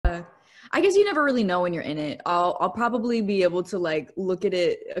I guess you never really know when you're in it. I'll probably be able to like look at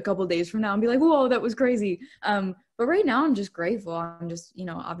it a couple days from now and be like, whoa, that was crazy. But right now I'm just grateful. I'm just,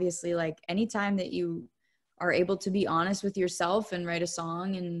 obviously like anytime that you are able to be honest with yourself and write a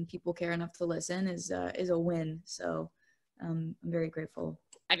song and people care enough to listen is a win. So I'm very grateful.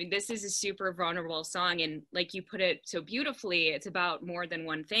 I mean, this is a super vulnerable song, and like you put it so beautifully, it's about more than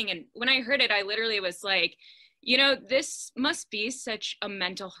one thing. And when I heard it, I literally was like, this must be such a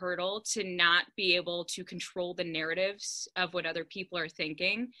mental hurdle to not be able to control the narratives of what other people are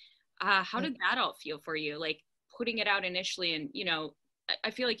thinking. How did that all feel for you? Like putting it out initially, and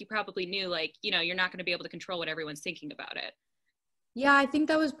I feel like you probably knew, like, you're not going to be able to control what everyone's thinking about it. Yeah, I think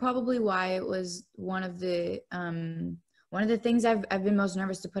that was probably why it was one of the things I've been most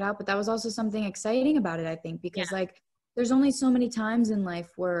nervous to put out, but that was also something exciting about it, I think, because like there's only so many times in life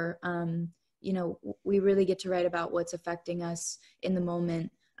where we really get to write about what's affecting us in the moment,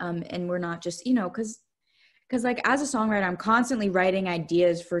 and we're not just because like as a songwriter, I'm constantly writing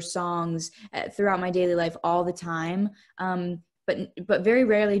ideas for songs throughout my daily life all the time. But very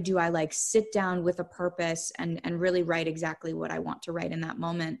rarely do I like sit down with a purpose and really write exactly what I want to write in that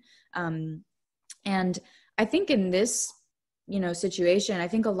moment. And I think in this, situation, I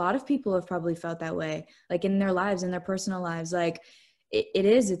think a lot of people have probably felt that way, like in their lives, in their personal lives. Like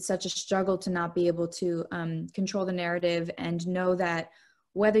it's such a struggle to not be able to control the narrative and know that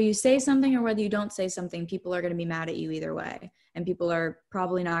whether you say something or whether you don't say something, people are going to be mad at you either way. And people are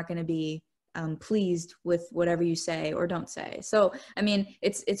probably not going to be pleased with whatever you say or don't say. So, I mean,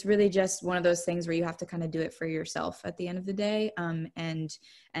 it's really just one of those things where you have to kind of do it for yourself at the end of the day,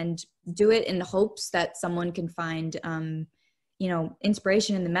 and do it in hopes that someone can find,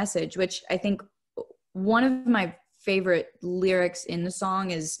 inspiration in the message, which I think one of my favorite lyrics in the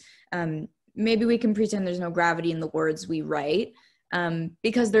song is, maybe we can pretend there's no gravity in the words we write,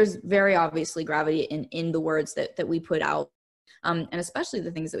 because there's very obviously gravity in the words that we put out. And especially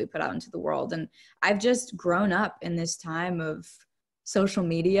the things that we put out into the world. And I've just grown up in this time of social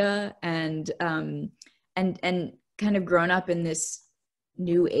media and kind of grown up in this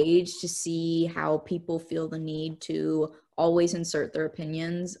new age to see how people feel the need to always insert their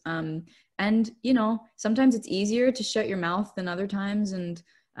opinions. And, sometimes it's easier to shut your mouth than other times. And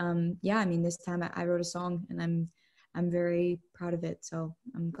I mean, this time I wrote a song and I'm very proud of it. So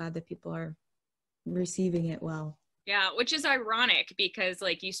I'm glad that people are receiving it well. Yeah, which is ironic because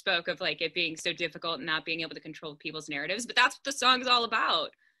like you spoke of like it being so difficult and not being able to control people's narratives, but that's what the song's all about,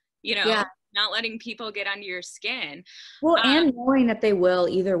 not letting people get under your skin. Well, and knowing that they will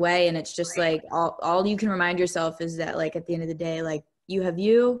either way. And it's just like all you can remind yourself is that like at the end of the day, like you have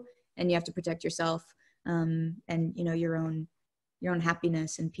you and you have to protect yourself, and your own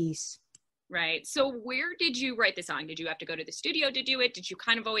happiness and peace. Right. So where did you write the song? Did you have to go to the studio to do it? Did you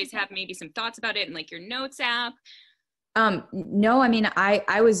kind of always have maybe some thoughts about it in like your notes app? No, I mean,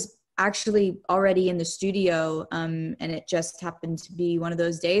 I was actually already in the studio, and it just happened to be one of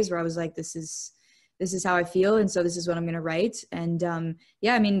those days where I was like, this is how I feel. And so this is what I'm going to write. And,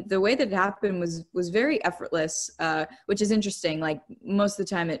 I mean, the way that it happened was very effortless, which is interesting. Like most of the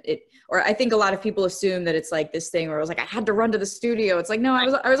time or I think a lot of people assume that it's like this thing where I was like, I had to run to the studio. It's like, no, I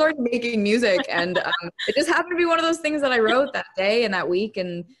was already making music. And, it just happened to be one of those things that I wrote that day and that week,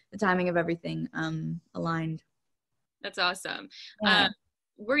 and the timing of everything, aligned. That's awesome. Yeah.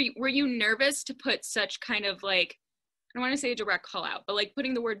 Were you nervous to put such kind of like, I don't want to say a direct call out, but like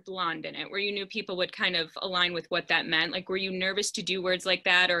putting the word blonde in it, where you knew people would kind of align with what that meant? Like, were you nervous to do words like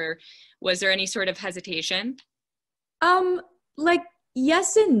that, or was there any sort of hesitation? Like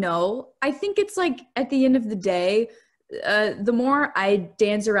yes and no. I think it's like at the end of the day, the more I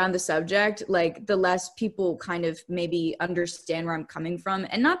dance around the subject, like the less people kind of maybe understand where I'm coming from.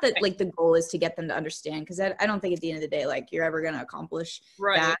 And not that like the goal is to get them to understand, because I don't think at the end of the day, like you're ever going to accomplish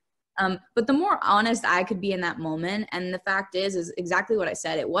that. But the more honest I could be in that moment, and the fact is exactly what I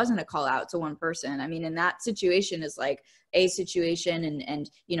said. It wasn't a call out to one person. I mean, in that situation is like a situation, and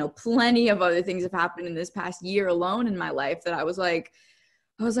plenty of other things have happened in this past year alone in my life that I was like,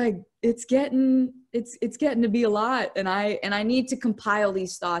 it's getting to be a lot. And I need to compile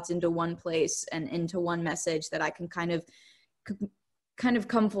these thoughts into one place and into one message that I can kind of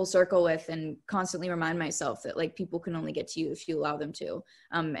come full circle with, and constantly remind myself that like people can only get to you if you allow them to.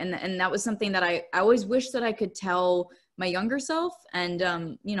 And that was something that I always wish that I could tell my younger self and,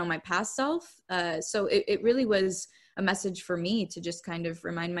 my past self. So it really was a message for me to just kind of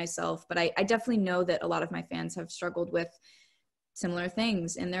remind myself. But I definitely know that a lot of my fans have struggled with similar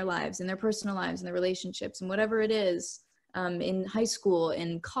things in their lives, in their personal lives, in their relationships, and whatever it is, in high school,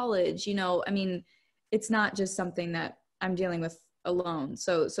 in college, I mean, it's not just something that I'm dealing with alone.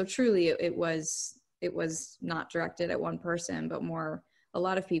 So truly it was not directed at one person, but more a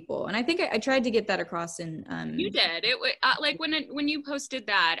lot of people. And I think I tried to get that across in You did it. Like when you posted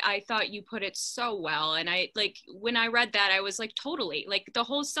that, I thought you put it so well. And I like when I read that, I was like, totally, like the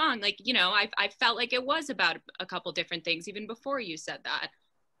whole song, like, you know, I felt like it was about a couple different things even before you said that.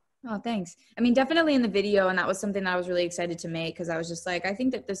 Oh, thanks. I mean, definitely in the video. And that was something that I was really excited to make, because I was just like, I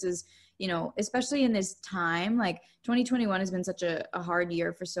think that this is, you know, especially in this time, like 2021 has been such a hard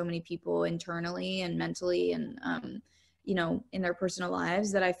year for so many people internally and mentally and, you know, in their personal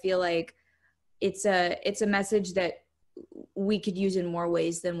lives, that I feel like it's a message that we could use in more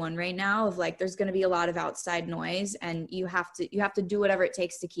ways than one right now, of like, there's going to be a lot of outside noise, and you have to do whatever it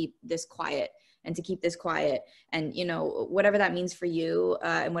takes to keep this quiet, and to keep this quiet. And, you know, whatever that means for you,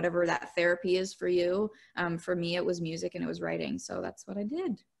 and whatever that therapy is for you. For me, it was music and it was writing. So that's what I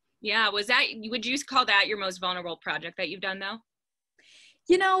did. Yeah. Would you call that your most vulnerable project that you've done though?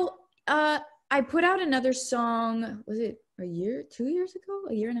 You know, I put out another song, was it 2 years ago,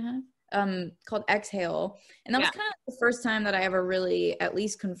 a year and a half, called Exhale. And that was kind of the first time that I ever really at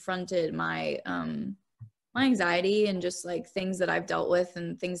least confronted my, my anxiety and just like things that I've dealt with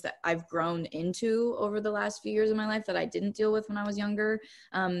and things that I've grown into over the last few years of my life that I didn't deal with when I was younger.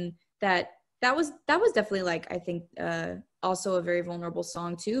 That was definitely, like, I think, also a very vulnerable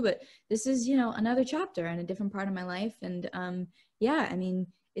song too, but this is, you know, another chapter and a different part of my life. And yeah, I mean,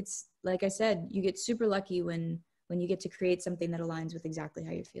 it's like I said, you get super lucky when you get to create something that aligns with exactly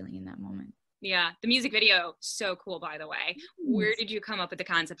how you're feeling in that moment. Yeah, the music video, so cool, by the way. Where did you come up with the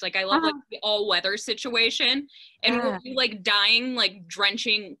concept? Like, I love like the all weather situation. And were you like dying, like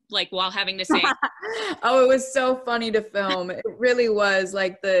drenching, like while having to sing? Oh, it was so funny to film. It really was.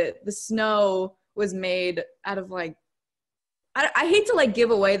 Like the snow was made out of like, I hate to like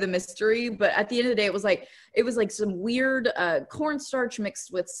give away the mystery, but at the end of the day, it was like some weird cornstarch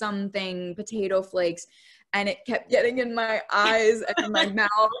mixed with something, potato flakes. And it kept getting in my eyes and in my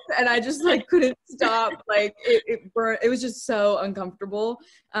mouth, and I just like couldn't stop. Like it burned. It was just so uncomfortable.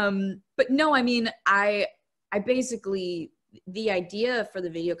 But no, I mean, I basically, the idea for the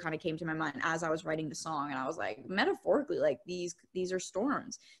video kind of came to my mind as I was writing the song, and I was like, metaphorically, like these are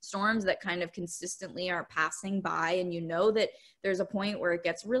storms that kind of consistently are passing by, and you know that there's a point where it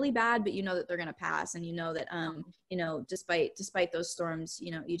gets really bad, but you know that they're going to pass, and you know that you know, despite those storms,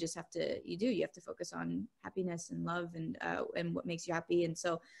 you know, you just have to focus on happiness and love and what makes you happy. And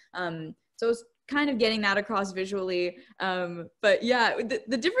so it's kind of getting that across visually. But yeah,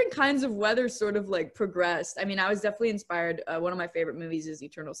 the different kinds of weather sort of like progressed. I mean, I was definitely inspired. One of my favorite movies is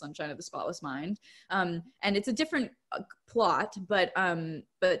Eternal Sunshine of the Spotless Mind. And it's a different plot, but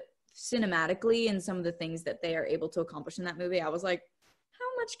cinematically, and some of the things that they are able to accomplish in that movie, I was like,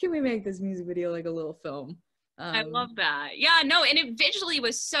 how much can we make this music video like a little film? I love that. Yeah, no, and it visually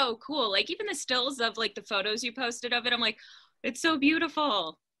was so cool. Like even the stills of like the photos you posted of it, I'm like, it's so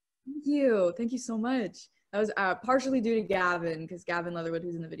beautiful. Thank you so much. That was partially due to Gavin, because Gavin Leatherwood,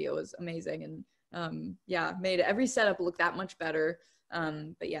 who's in the video, was amazing, and yeah, made every setup look that much better.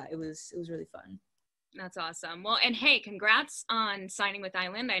 But yeah, it was really fun. That's awesome. Well, and hey, congrats on signing with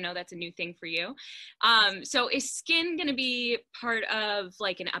Island. I know that's a new thing for you. So is Skin going to be part of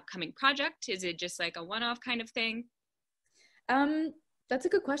like an upcoming project? Is it just like a one-off kind of thing? That's a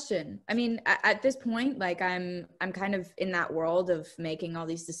good question. I mean, at this point, like I'm kind of in that world of making all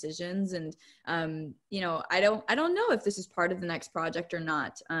these decisions, and you know, I don't know if this is part of the next project or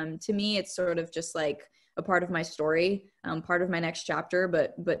not. To me, it's sort of just like a part of my story, part of my next chapter,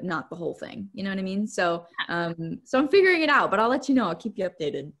 but not the whole thing. You know what I mean? So so I'm figuring it out, but I'll let you know. I'll keep you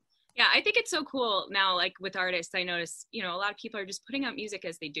updated. Yeah, I think it's so cool now, like with artists, I notice, you know, a lot of people are just putting out music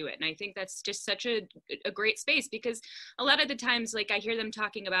as they do it. And I think that's just such a great space, because a lot of the times, like I hear them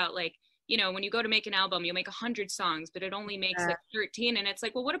talking about like, you know, when you go to make an album, you'll make 100 songs, but it only makes like 13. And it's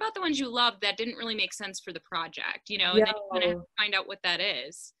like, well, what about the ones you love that didn't really make sense for the project, you know? And then you kind of have to find out what that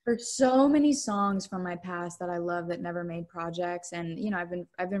is. There's so many songs from my past that I love that never made projects. And, you know,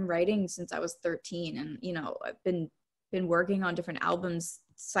 I've been writing since I was 13, and, you know, I've been working on different albums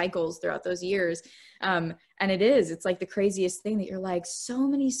cycles throughout those years. And it's like the craziest thing that you're like, so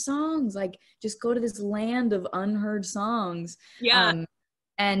many songs, like just go to this land of unheard songs. Yeah.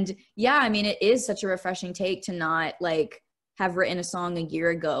 And yeah, I mean, it is such a refreshing take to not like have written a song a year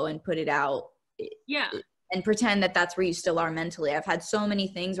ago and put it out. Yeah. And pretend that that's where you still are mentally. I've had so many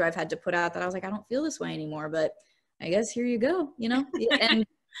things where I've had to put out that I was like, I don't feel this way anymore, but I guess here you go, you know? And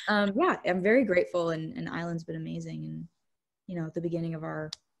yeah, I'm very grateful, and Island's been amazing, and, you know, at the beginning of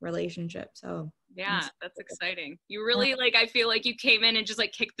our relationship. So yeah, that's exciting. You really like, I feel like you came in and just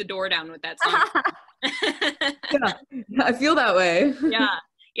like kicked the door down with that song. Yeah, I feel that way. Yeah.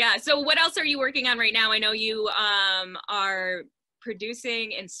 Yeah. So what else are you working on right now? I know you are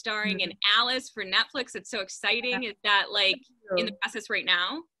producing and starring in Alice for Netflix. It's so exciting. Is that like in the process right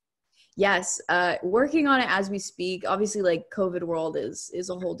now? Yes, working on it as we speak. Obviously, like COVID world is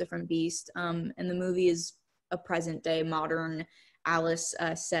a whole different beast. And the movie is a present day modern Alice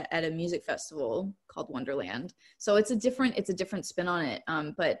set at a music festival called Wonderland. So it's a different spin on it.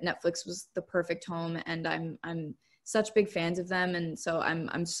 But Netflix was the perfect home, and I'm such big fans of them, and so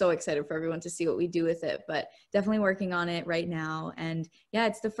I'm so excited for everyone to see what we do with it. But definitely working on it right now. And yeah,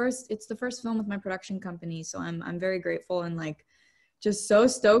 it's the first film with my production company, so I'm very grateful and like just so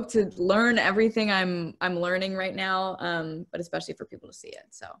stoked to learn everything I'm learning right now, but especially for people to see it.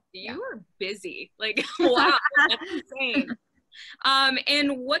 So yeah. You are busy. Like, wow, that's insane.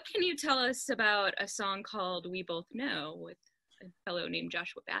 And what can you tell us about a song called We Both Know with a fellow named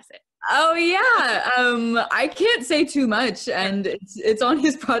Joshua Bassett? Oh yeah, I can't say too much, and it's on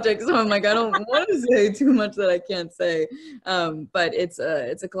his project, so I'm like, I don't want to say too much that I can't say. But it's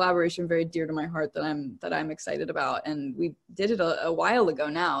a collaboration very dear to my heart that I'm excited about, and we did it a while ago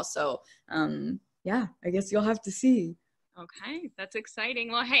now. So yeah, I guess you'll have to see. Okay, that's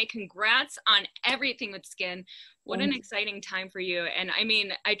exciting. Well, hey, congrats on everything with Skin. What an exciting time for you. And I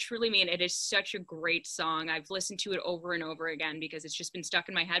mean, I truly mean it is such a great song. I've listened to it over and over again because it's just been stuck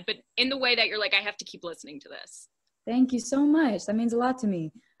in my head, but in the way that you're like, I have to keep listening to this. Thank you so much. That means a lot to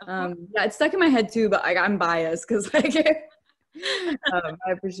me. Yeah, it's stuck in my head too, but I'm biased because like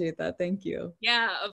I appreciate that. Thank you. Yeah,